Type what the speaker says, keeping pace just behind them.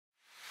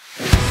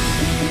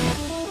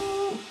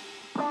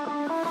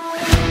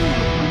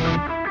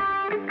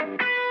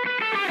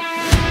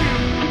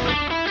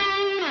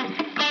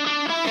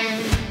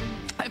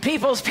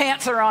people's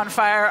pants are on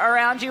fire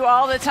around you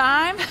all the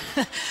time,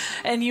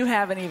 and you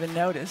haven't even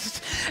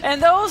noticed.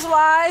 And those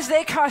lies,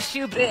 they cost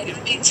you big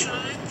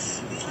time,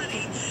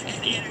 money,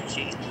 and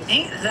energy.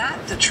 Ain't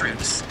that the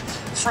truth?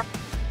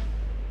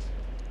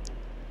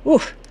 Ooh,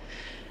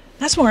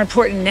 that's more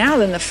important now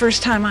than the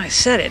first time I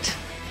said it.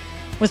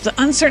 With the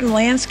uncertain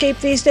landscape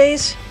these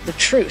days, the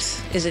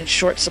truth is in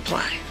short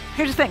supply.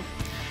 Here's the thing.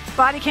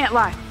 Body can't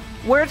lie.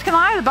 Words can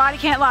lie, the body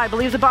can't lie.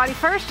 Believe the body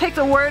first, take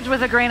the words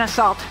with a grain of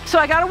salt. So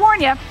I gotta warn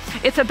you,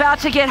 it's about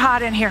to get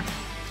hot in here.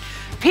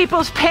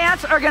 People's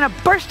pants are gonna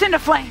burst into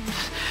flames.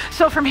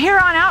 So from here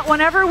on out,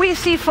 whenever we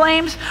see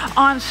flames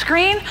on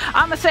screen,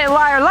 I'm gonna say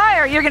liar,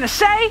 liar. You're gonna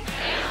say,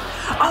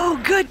 oh,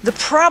 good. The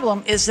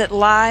problem is that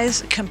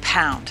lies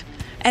compound.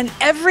 And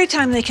every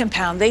time they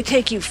compound, they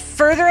take you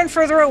further and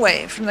further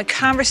away from the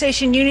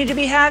conversation you need to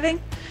be having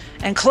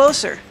and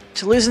closer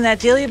to losing that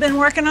deal you've been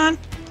working on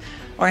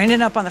or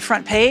ending up on the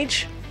front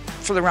page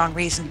for the wrong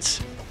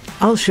reasons.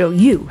 I'll show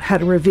you how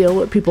to reveal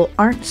what people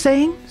aren't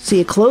saying so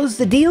you close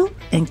the deal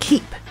and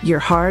keep your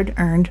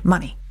hard-earned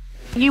money.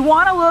 You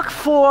want to look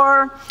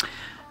for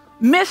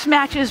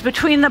mismatches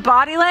between the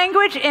body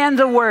language and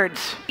the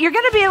words. You're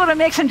going to be able to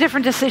make some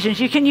different decisions.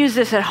 You can use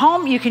this at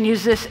home, you can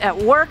use this at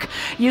work,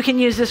 you can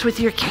use this with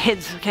your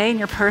kids, okay, in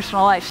your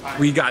personal life.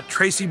 We got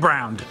Traci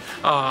Brown,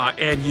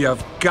 and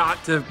you've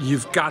got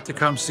to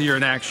come see her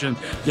in action.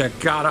 You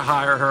got to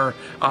hire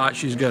her.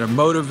 She's going to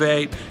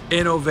motivate,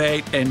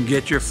 innovate, and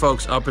get your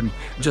folks up and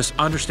just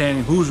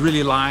understanding who's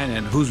really lying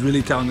and who's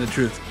really telling the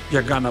truth.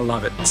 You're going to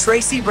love it.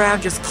 Traci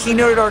Brown just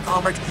keynoted our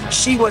conference.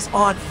 She was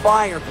on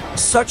fire.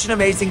 Such an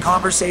amazing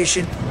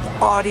conversation. The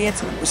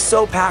audience was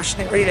so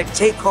passionate, ready to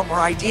take home her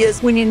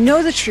ideas. When you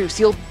know the truth,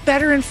 you'll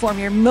better inform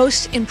your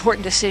most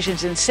important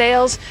decisions in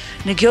sales,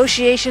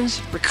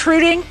 negotiations,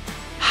 recruiting,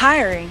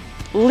 hiring,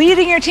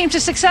 leading your team to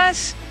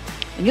success,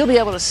 and you'll be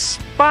able to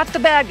spot the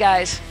bad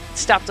guys and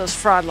stop those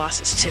fraud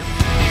losses too.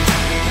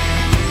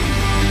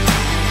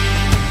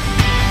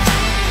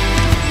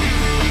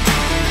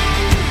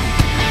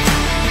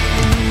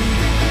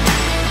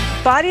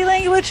 Body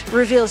language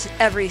reveals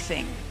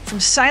everything, from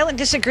silent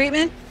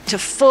disagreement to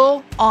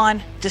full-on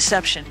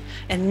deception.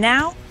 And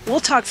now we'll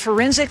talk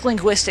forensic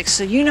linguistics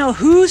so you know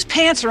whose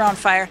pants are on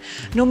fire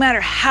no matter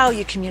how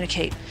you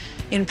communicate.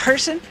 In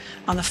person,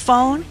 on the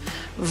phone,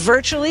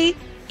 virtually,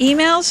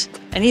 emails,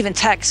 and even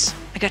texts.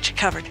 I got you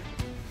covered.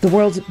 The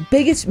world's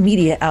biggest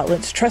media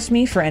outlets trust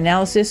me for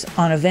analysis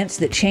on events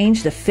that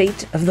change the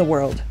fate of the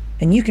world.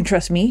 And you can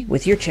trust me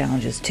with your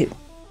challenges too.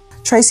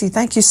 Traci,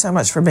 thank you so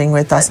much for being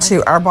with us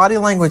too. Our body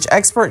language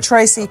expert,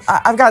 Traci.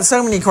 I've got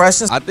so many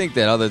questions. I think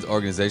that other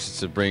organizations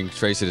should bring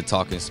Traci to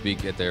talk and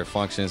speak at their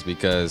functions,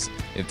 because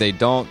if they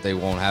don't, they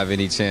won't have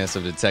any chance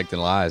of detecting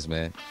lies,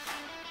 man.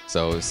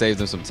 So it saves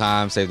them some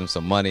time, saves them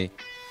some money,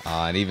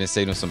 and even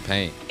save them some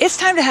pain. It's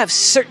time to have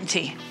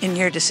certainty in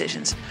your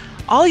decisions.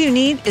 All you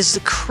need is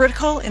the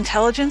critical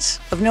intelligence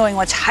of knowing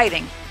what's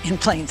hiding in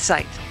plain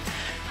sight.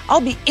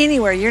 I'll be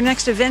anywhere your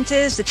next event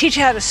is to teach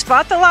you how to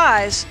spot the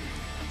lies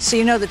so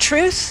you know the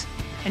truth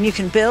and you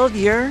can build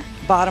your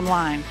bottom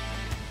line.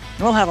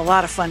 And we'll have a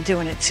lot of fun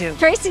doing it too.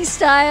 Traci's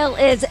style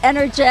is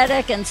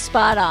energetic and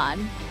spot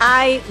on.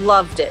 I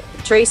loved it.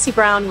 Traci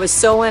Brown was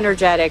so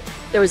energetic.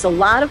 There was a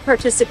lot of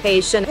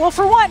participation. Well,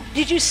 for one,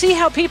 did you see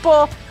how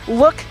people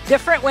look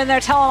different when they're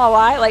telling a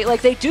lie?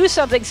 Like they do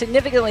something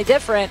significantly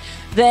different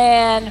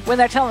than when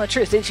they're telling the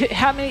truth. Did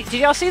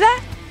y'all see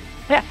that?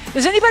 Yeah.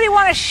 Does anybody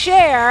want to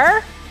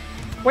share?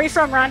 Where are you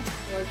from, Ron?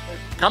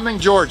 Cumming,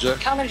 Georgia.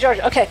 Cumming,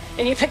 Georgia. Okay.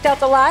 And you picked out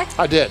the lie?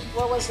 I did.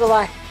 What was the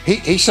lie?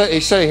 He said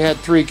he had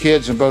 3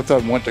 kids and both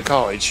of them went to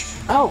college.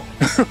 Oh.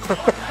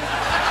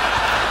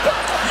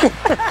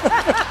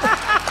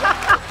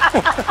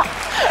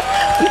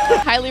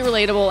 Highly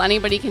relatable.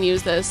 Anybody can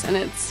use this, and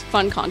it's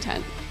fun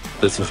content.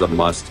 This is a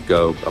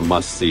must-go, a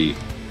must-see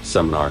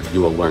seminar.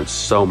 You will learn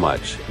so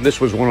much. This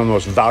was one of the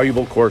most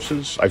valuable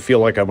courses. I feel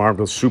like I'm armed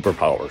with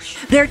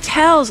superpowers. Their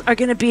tells are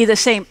going to be the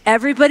same.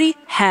 Everybody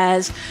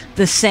has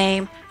the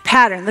same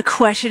pattern. The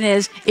question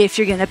is if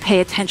you're going to pay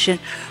attention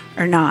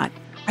or not.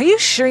 Are you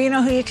sure you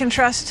know who you can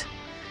trust?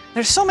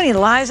 There's so many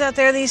lies out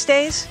there these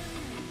days.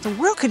 The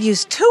world could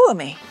use 2 of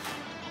me.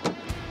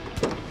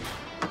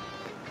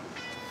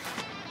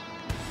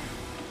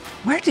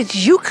 Where did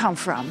you come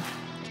from?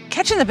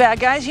 Catching the bad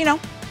guys, you know,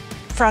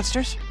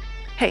 fraudsters.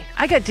 Hey,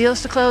 I got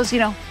deals to close, you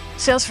know,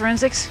 sales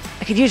forensics.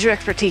 I could use your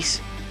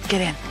expertise.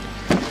 Get in.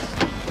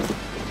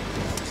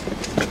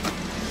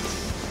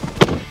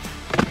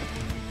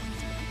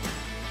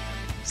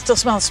 Still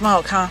smelling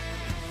smoke, huh?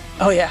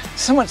 Oh yeah,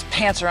 someone's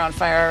pants are on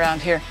fire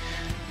around here.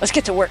 Let's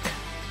get to work.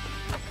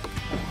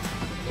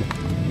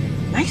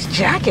 Nice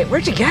jacket,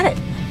 where'd you get it?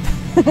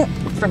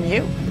 From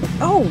you?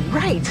 Oh,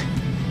 right.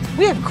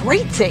 We have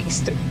great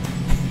taste.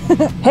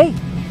 Hey,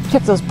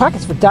 check those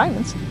pockets for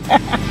diamonds.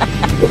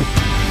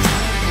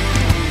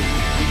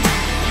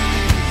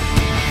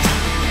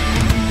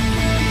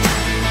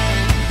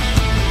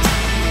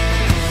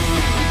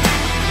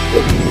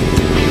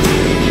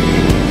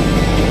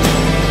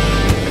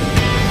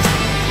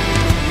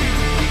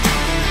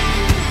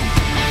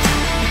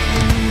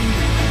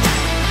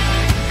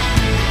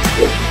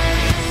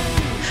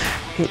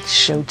 It's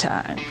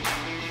showtime.